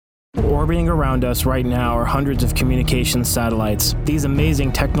Orbiting around us right now are hundreds of communications satellites. These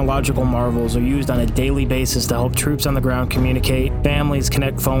amazing technological marvels are used on a daily basis to help troops on the ground communicate, families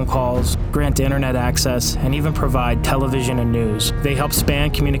connect phone calls, grant internet access, and even provide television and news. They help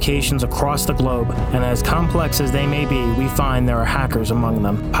span communications across the globe, and as complex as they may be, we find there are hackers among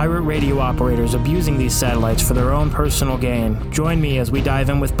them. Pirate radio operators abusing these satellites for their own personal gain. Join me as we dive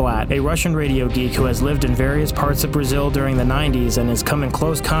in with Blatt, a Russian radio geek who has lived in various parts of Brazil during the 90s and has come in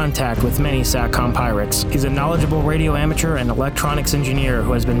close contact with many Satcom pirates. He's a knowledgeable radio amateur and electronics engineer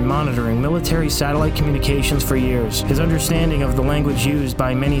who has been monitoring military satellite communications for years. His understanding of the language used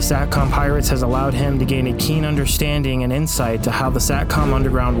by many Satcom pirates has allowed him to gain a keen understanding and insight to how the Satcom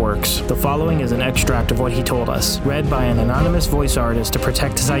underground works. The following is an extract of what he told us. Read by an anonymous voice artist to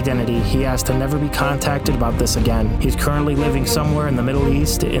protect his identity, he asked to never be contacted about this again. He's currently living somewhere in the Middle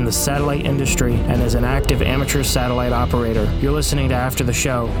East in the satellite industry and is an active amateur satellite operator. You're listening to After the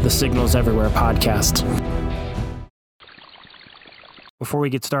Show, the Signals Everywhere podcast. Before we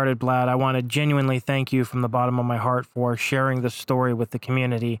get started, Blatt, I want to genuinely thank you from the bottom of my heart for sharing this story with the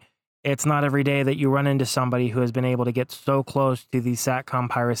community. It's not every day that you run into somebody who has been able to get so close to the Satcom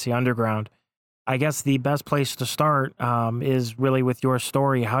piracy underground. I guess the best place to start is really with your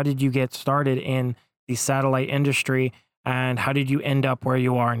story. How did you get started in the satellite industry, and how did you end up where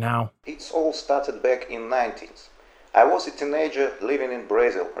you are now? It's all started back in 19th. I was a teenager living in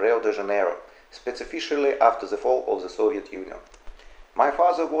Brazil, Rio de Janeiro, specifically after the fall of the Soviet Union. My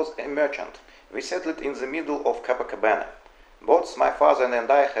father was a merchant. We settled in the middle of Copacabana. Both my father and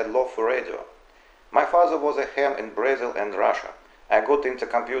I had love for radio. My father was a ham in Brazil and Russia. I got into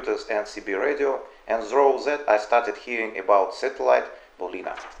computers and CB radio, and through that I started hearing about satellite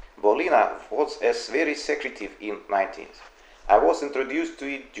Bolina. Bolina was very secretive in 19th. I was introduced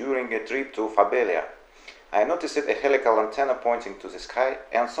to it during a trip to Fabelia. I noticed a helical antenna pointing to the sky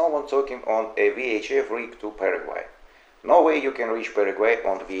and someone talking on a VHF rig to Paraguay. No way you can reach Paraguay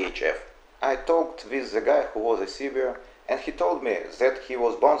on VHF. I talked with the guy who was a Siberian, and he told me that he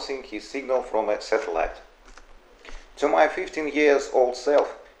was bouncing his signal from a satellite. To my 15 years old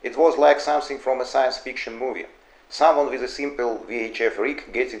self, it was like something from a science fiction movie. Someone with a simple VHF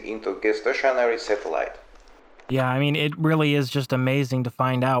rig getting into a geostationary satellite. Yeah, I mean, it really is just amazing to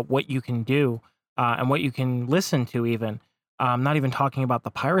find out what you can do. And what you can listen to even. Not even talking about the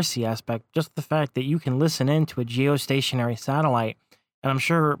piracy aspect, just the fact that you can listen into a geostationary satellite. And I'm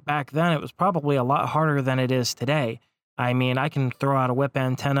sure back then it was probably a lot harder than it is today. I mean, I can throw out a whip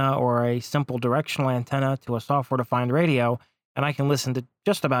antenna or a simple directional antenna to a software-defined radio, and I can listen to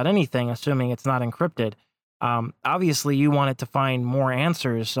just about anything, assuming it's not encrypted. Obviously, you wanted to find more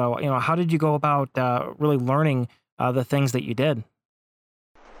answers. So, how did you go about really learning the things that you did?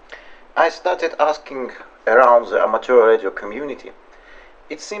 I started asking around the amateur radio community.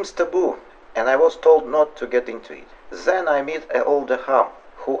 It seems taboo, and I was told not to get into it. Then I met an older ham,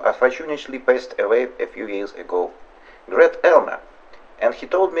 who unfortunately passed away a few years ago, Greg Elmer, and he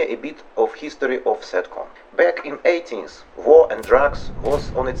told me a bit of history of Satcom. Back in 18th, war and drugs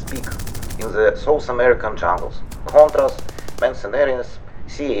was on its peak in the South American jungles. Contras, Mercenaries,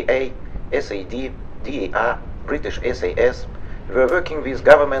 CAA, SAD, DAR, British SAS, were working with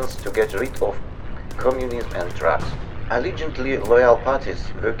governments to get rid of communism and drugs. Allegedly loyal parties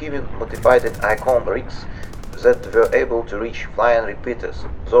were given modified ICOM rigs that were able to reach flying repeaters.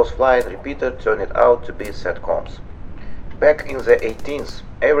 Those flying repeaters turned out to be Satcoms. Back in the 18th,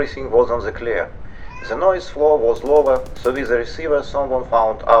 everything was on the clear. The noise floor was lower, so with the receiver someone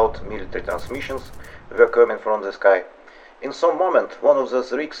found out military transmissions were coming from the sky. In some moment, one of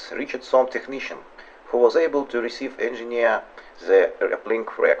those rigs reached some technician, who was able to engineer the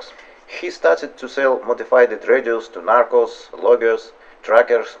uplink racks. He started to sell modified radios to narcos, loggers,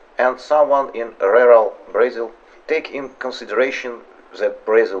 trackers, and someone in rural Brazil. Take in consideration that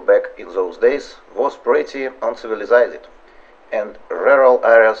Brazil back in those days was pretty uncivilized, and rural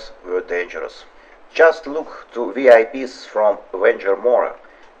areas were dangerous. Just look to VIPs from Avenger Mora,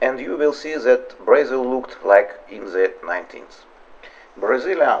 and you will see that Brazil looked like in the 19th.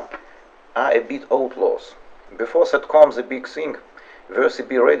 Brazilians are a bit outlaws. Before Satcom the big thing, were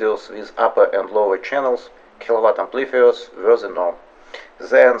CB radios with upper and lower channels, kilowatt amplifiers were the norm.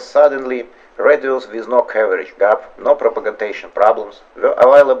 Then suddenly, radios with no coverage gap, no propagation problems, were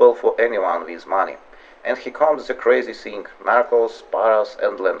available for anyone with money. And here comes the crazy thing, narcos, paras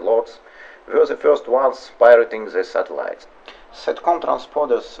and landlords were the first ones pirating the satellites. Satcom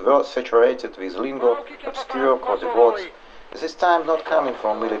transponders were saturated with lingo, obscure code words, this time not coming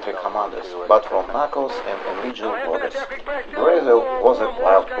from military commanders, but from narcos and individual bloggers. Brazil was a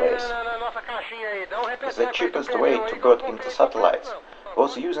wild place. The cheapest way to get into satellites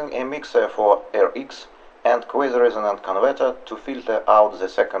was using a mixer for RX and quasi-resonant converter to filter out the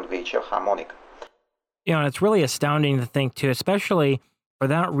second VHF harmonic. It's really astounding to think too, especially for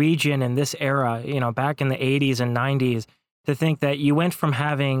that region in this era, back in the 80s and 90s, to think that you went from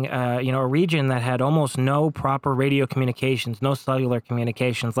having, a region that had almost no proper radio communications, no cellular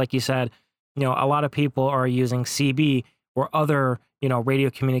communications. Like you said, a lot of people are using CB or other, radio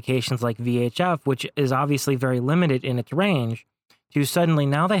communications like VHF, which is obviously very limited in its range, to suddenly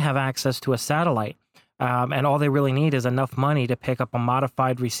now they have access to a satellite. And all they really need is enough money to pick up a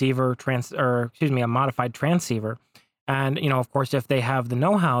modified a modified transceiver. And, of course, if they have the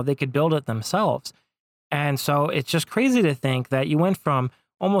know-how, they could build it themselves. And so it's just crazy to think that you went from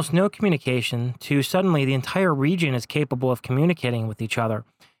almost no communication to suddenly the entire region is capable of communicating with each other.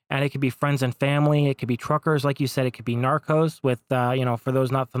 And it could be friends and family. It could be truckers. Like you said, it could be narcos with, for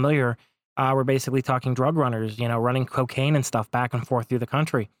those not familiar, we're basically talking drug runners, running cocaine and stuff back and forth through the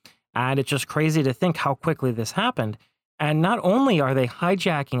country. And it's just crazy to think how quickly this happened. And not only are they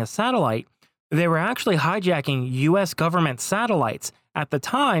hijacking a satellite, they were actually hijacking U.S. government satellites. At the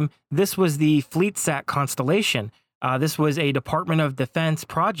time, this was the FleetSat constellation. This was a Department of Defense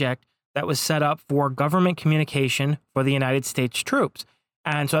project that was set up for government communication for the United States troops.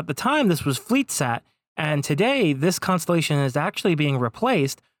 And so at the time, this was FleetSat. And today, this constellation is actually being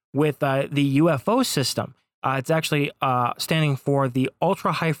replaced with the UFO system. It's actually standing for the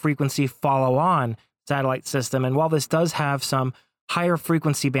Ultra High Frequency Follow-On satellite system. And while this does have some higher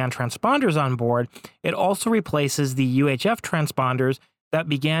frequency band transponders on board, it also replaces the UHF transponders that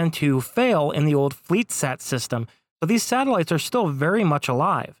began to fail in the old FleetSat system. So these satellites are still very much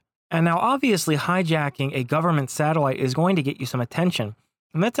alive. And now, obviously, hijacking a government satellite is going to get you some attention.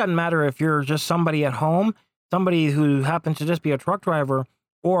 And that doesn't matter if you're just somebody at home, somebody who happens to just be a truck driver,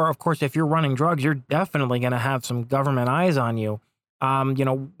 or, of course, if you're running drugs, you're definitely going to have some government eyes on you.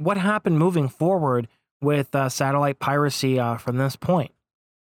 What happened moving forward with satellite piracy from this point?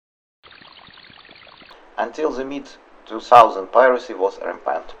 Until the mid-2000, piracy was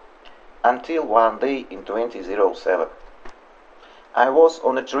rampant. Until one day in 2007. I was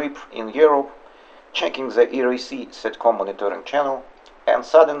on a trip in Europe, checking the ERC Satcom monitoring channel, and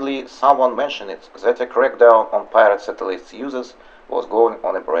suddenly someone mentioned that a crackdown on pirate satellites users was going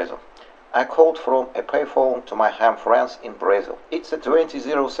on in Brazil. I called from a payphone to my ham friends in Brazil. It's a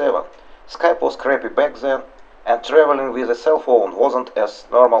 2007. Skype was crappy back then, and traveling with a cell phone wasn't as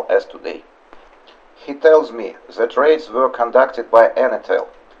normal as today. He tells me that raids were conducted by Anatel,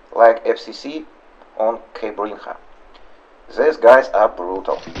 like FCC on Cebrinha. These guys are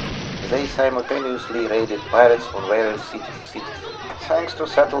brutal. They simultaneously raided pirates on various cities, thanks to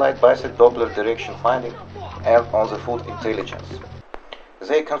satellite-based Doppler direction finding and on-the-foot intelligence.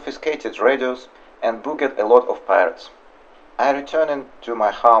 They confiscated radios and booked a lot of pirates. I returned to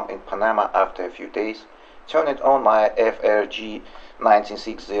my home in Panama after a few days, turned on my FRG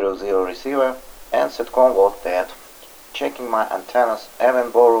 19600 receiver, and Satcom was dead. Checking my antennas,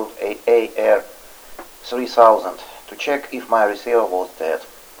 even borrowed a AR 3000 to check if my receiver was dead.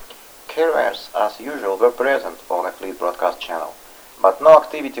 Carriers, as usual, were present on a fleet broadcast channel, but no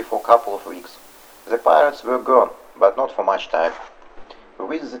activity for a couple of weeks. The pirates were gone, but not for much time.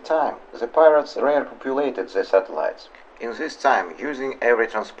 With the time, the pirates repopulated the satellites. In this time, using every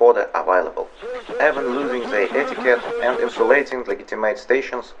transponder available, even losing their etiquette and insulating legitimate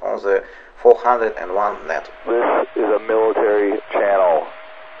stations on the 401 net. This is a military channel.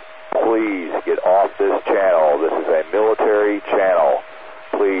 Please get off this channel. This is a military channel.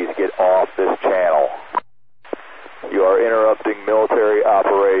 Please get off this channel. You are interrupting military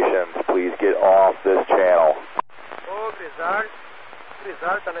operations. Please get off this channel.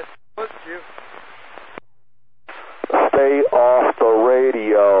 Stay off the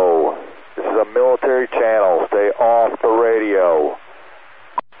radio. This is a military channel. Stay off the radio.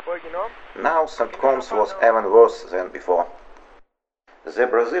 Now Satcoms was even worse than before. The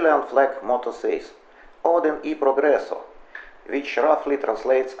Brazilian flag motto says, Ordem e Progresso, which roughly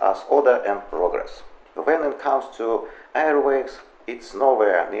translates as order and progress. When it comes to airwaves, it's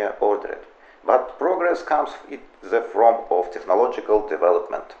nowhere near ordered, but progress comes in the form of technological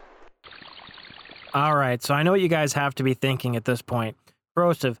development. All right, so I know what you guys have to be thinking at this point.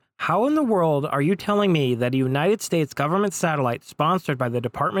 Broseph, how in the world are you telling me that a United States government satellite sponsored by the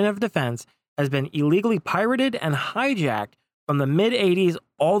Department of Defense has been illegally pirated and hijacked from the mid-'80s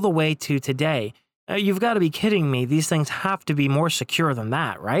all the way to today? You've got to be kidding me. These things have to be more secure than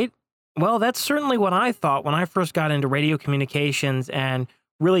that, right? Well, that's certainly what I thought when I first got into radio communications and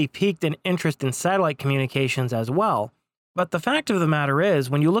really piqued an interest in satellite communications as well. But the fact of the matter is,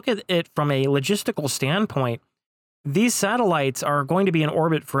 when you look at it from a logistical standpoint, These satellites are going to be in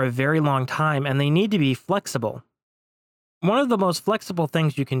orbit for a very long time, and they need to be flexible. One of the most flexible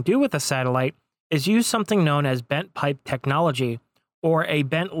things you can do with a satellite is use something known as bent pipe technology, or a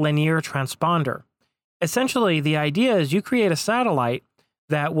bent linear transponder. Essentially, the idea is you create a satellite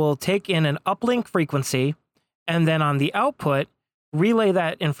that will take in an uplink frequency, and then on the output, relay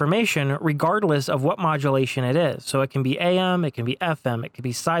that information regardless of what modulation it is. So it can be AM, it can be FM, it could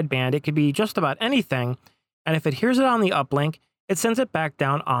be sideband, it could be just about anything. And if it hears it on the uplink, it sends it back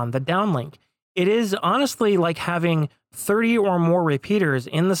down on the downlink. It is honestly like having 30 or more repeaters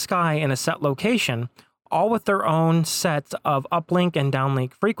in the sky in a set location, all with their own sets of uplink and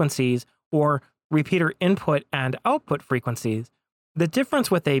downlink frequencies, or repeater input and output frequencies. The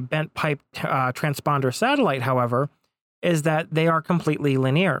difference with a bent pipe transponder satellite, however, is that they are completely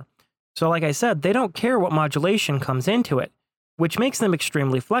linear. So like I said, they don't care what modulation comes into it, which makes them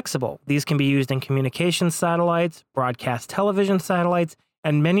extremely flexible. These can be used in communications satellites, broadcast television satellites,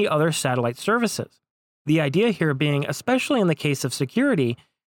 and many other satellite services. The idea here being, especially in the case of security,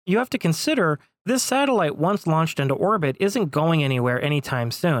 you have to consider this satellite, once launched into orbit, isn't going anywhere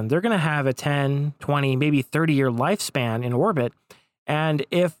anytime soon. They're going to have a 10, 20, maybe 30-year lifespan in orbit. And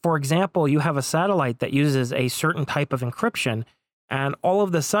if, for example, you have a satellite that uses a certain type of encryption, and all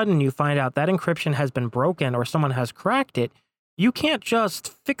of a sudden you find out that encryption has been broken or someone has cracked it, you can't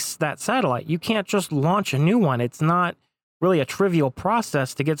just fix that satellite. You can't just launch a new one. It's not really a trivial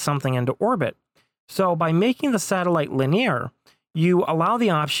process to get something into orbit. So by making the satellite linear, you allow the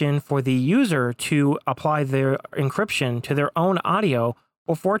option for the user to apply their encryption to their own audio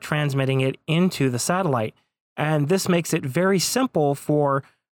before transmitting it into the satellite. And this makes it very simple for,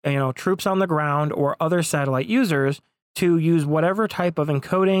 troops on the ground or other satellite users to use whatever type of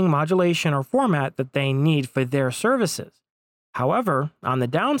encoding, modulation, or format that they need for their services. However, on the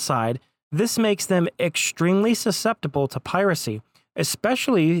downside, this makes them extremely susceptible to piracy,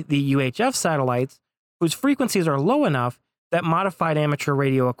 especially the UHF satellites, whose frequencies are low enough that modified amateur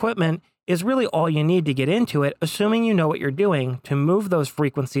radio equipment is really all you need to get into it, assuming you know what you're doing to move those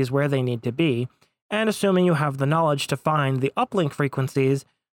frequencies where they need to be, and assuming you have the knowledge to find the uplink frequencies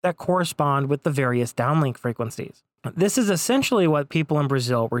that correspond with the various downlink frequencies. This is essentially what people in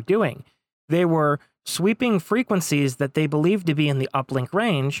Brazil were doing. They were sweeping frequencies that they believed to be in the uplink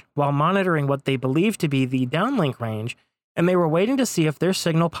range while monitoring what they believed to be the downlink range, and they were waiting to see if their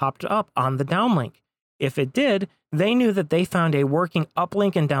signal popped up on the downlink. If it did, they knew that they found a working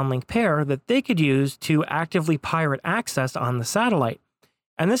uplink and downlink pair that they could use to actively pirate access on the satellite.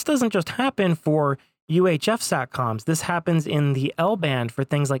 And this doesn't just happen for UHF Satcoms. This happens in the L-band for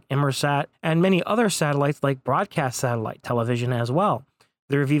things like Inmarsat and many other satellites like broadcast satellite television as well.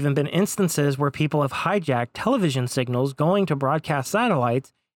 There have even been instances where people have hijacked television signals going to broadcast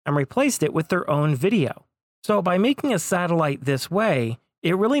satellites and replaced it with their own video. So by making a satellite this way,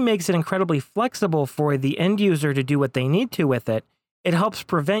 it really makes it incredibly flexible for the end user to do what they need to with it. It helps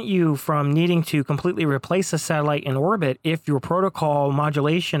prevent you from needing to completely replace a satellite in orbit if your protocol,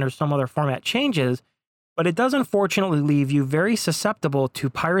 modulation, or some other format changes, but it does unfortunately leave you very susceptible to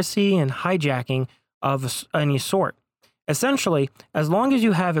piracy and hijacking of any sort. Essentially, as long as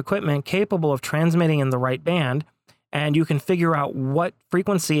you have equipment capable of transmitting in the right band, and you can figure out what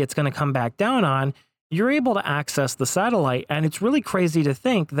frequency it's going to come back down on, you're able to access the satellite. And it's really crazy to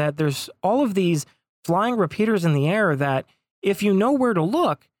think that there's all of these flying repeaters in the air that, if you know where to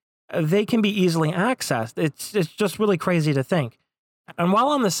look, they can be easily accessed. It's just really crazy to think. And while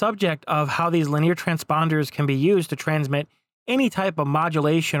on the subject of how these linear transponders can be used to transmit any type of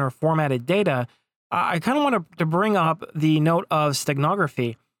modulation or formatted data, I kind of want to bring up the note of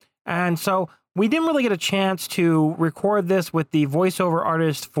steganography. And so we didn't really get a chance to record this with the voiceover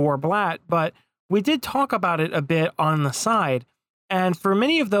artist for Blatt, but we did talk about it a bit on the side. And for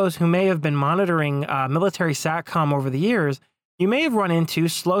many of those who may have been monitoring military Satcom over the years, you may have run into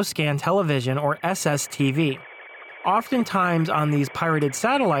slow scan television, or SSTV. Oftentimes on these pirated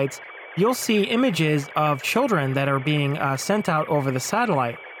satellites, you'll see images of children that are being sent out over the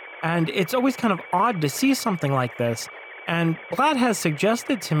satellite. And it's always kind of odd to see something like this. And Blatt has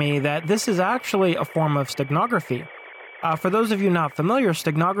suggested to me that this is actually a form of steganography. For those of you not familiar,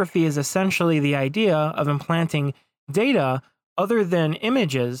 steganography is essentially the idea of implanting data other than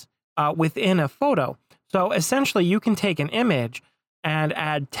images within a photo. So essentially, you can take an image and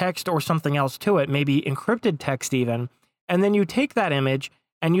add text or something else to it, maybe encrypted text even, and then you take that image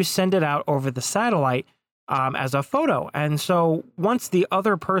and you send it out over the satellite as a photo. And so once the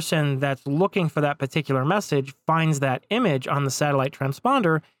other person that's looking for that particular message finds that image on the satellite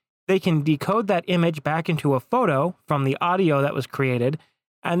transponder, they can decode that image back into a photo from the audio that was created,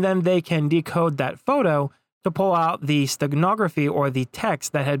 and then they can decode that photo to pull out the steganography or the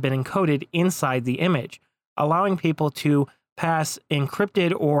text that had been encoded inside the image, allowing people to pass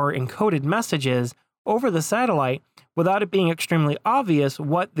encrypted or encoded messages over the satellite without it being extremely obvious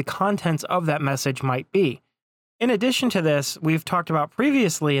what the contents of that message might be. In addition to this, we've talked about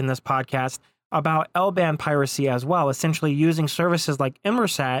previously in this podcast about L-band piracy as well, essentially using services like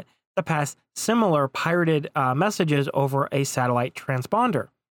Inmarsat to pass similar pirated messages over a satellite transponder.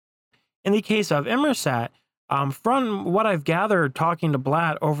 In the case of Inmarsat, from what I've gathered talking to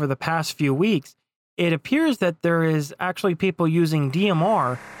Blatt over the past few weeks, it appears that there is actually people using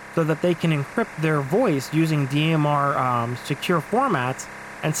DMR so that they can encrypt their voice using DMR secure formats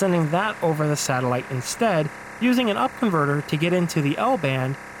and sending that over the satellite instead, using an upconverter to get into the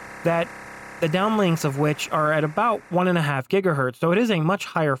L-band that the downlinks of which are at about 1.5 gigahertz. So it is a much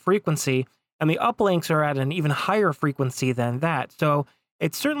higher frequency, and the uplinks are at an even higher frequency than that. So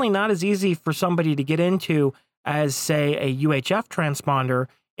it's certainly not as easy for somebody to get into as, say, a UHF transponder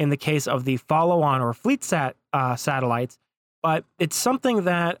in the case of the follow-on or FleetSat satellites, but it's something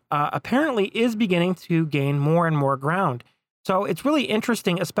that apparently is beginning to gain more and more ground. So it's really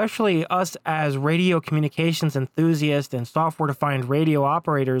interesting, especially us as radio communications enthusiasts and software-defined radio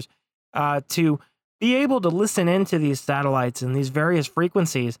operators, to be able to listen into these satellites and these various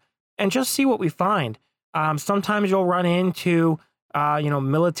frequencies and just see what we find. Sometimes you'll run into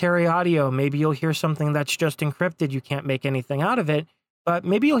military audio. Maybe you'll hear something that's just encrypted. You can't make anything out of it, but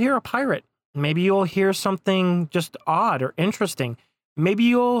maybe you'll hear a pirate. Maybe you'll hear something just odd or interesting. Maybe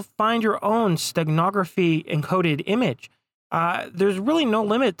you'll find your own steganography encoded image. There's really no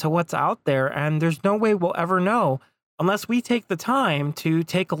limit to what's out there, and there's no way we'll ever know unless we take the time to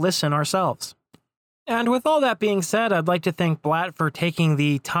take a listen ourselves. And with all that being said, I'd like to thank Blatt for taking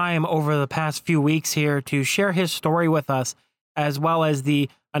the time over the past few weeks here to share his story with us, as well as the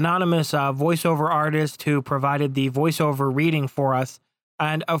anonymous voiceover artist who provided the voiceover reading for us.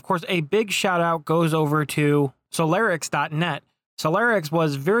 And of course, a big shout out goes over to Solarix.net. Solarix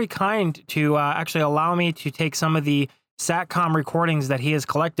was very kind to actually allow me to take some of the Satcom recordings that he has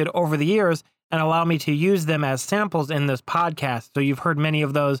collected over the years and allow me to use them as samples in this podcast. So you've heard many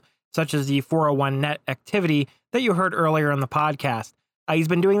of those, such as the 401net activity that you heard earlier in the podcast. He's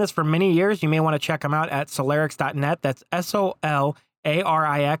been doing this for many years. You may want to check him out at Solarix.net. That's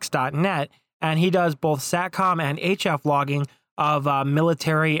SOLARIX.net. And he does both Satcom and HF logging of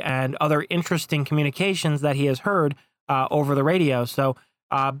military and other interesting communications that he has heard over the radio. So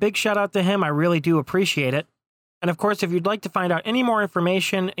big shout out to him. I really do appreciate it. And of course, if you'd like to find out any more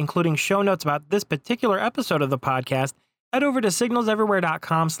information, including show notes about this particular episode of the podcast, head over to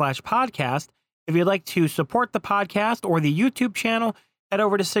signalseverywhere.com/podcast. If you'd like to support the podcast or the YouTube channel, head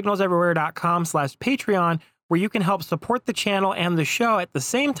over to signalseverywhere.com/Patreon, where you can help support the channel and the show at the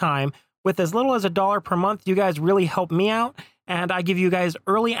same time. With as little as $1 per month, you guys really help me out, and I give you guys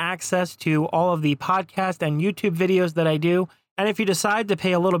early access to all of the podcast and YouTube videos that I do. And if you decide to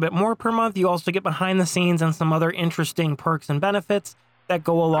pay a little bit more per month, you also get behind the scenes and some other interesting perks and benefits that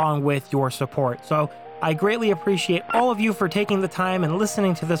go along with your support. So I greatly appreciate all of you for taking the time and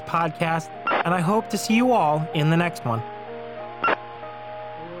listening to this podcast, and I hope to see you all in the next one.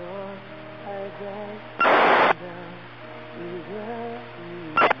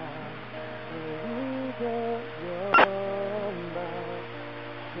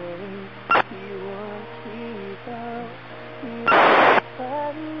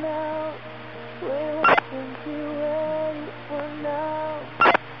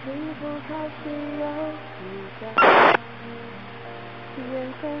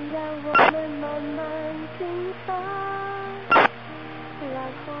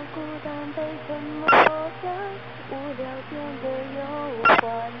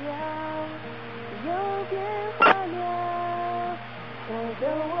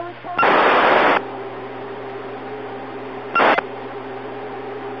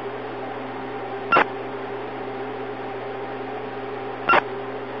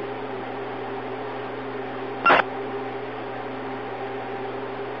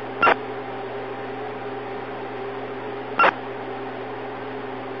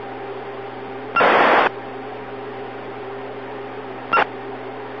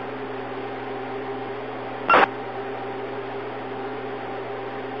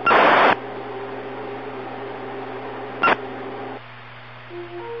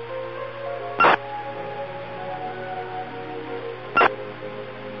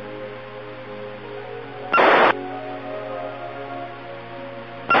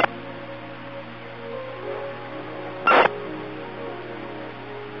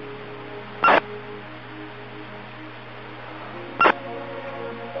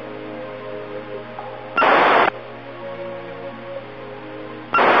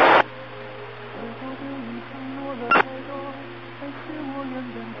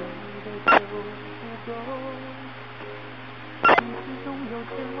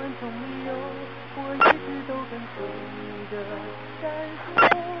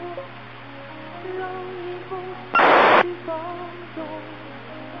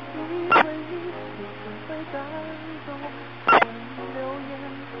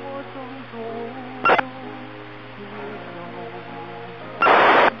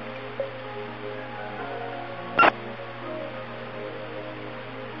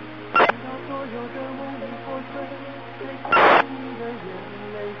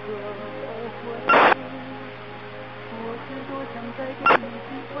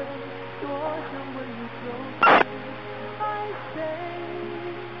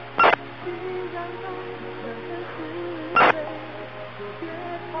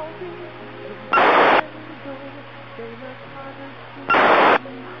 给了他的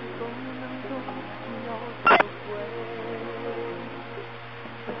心。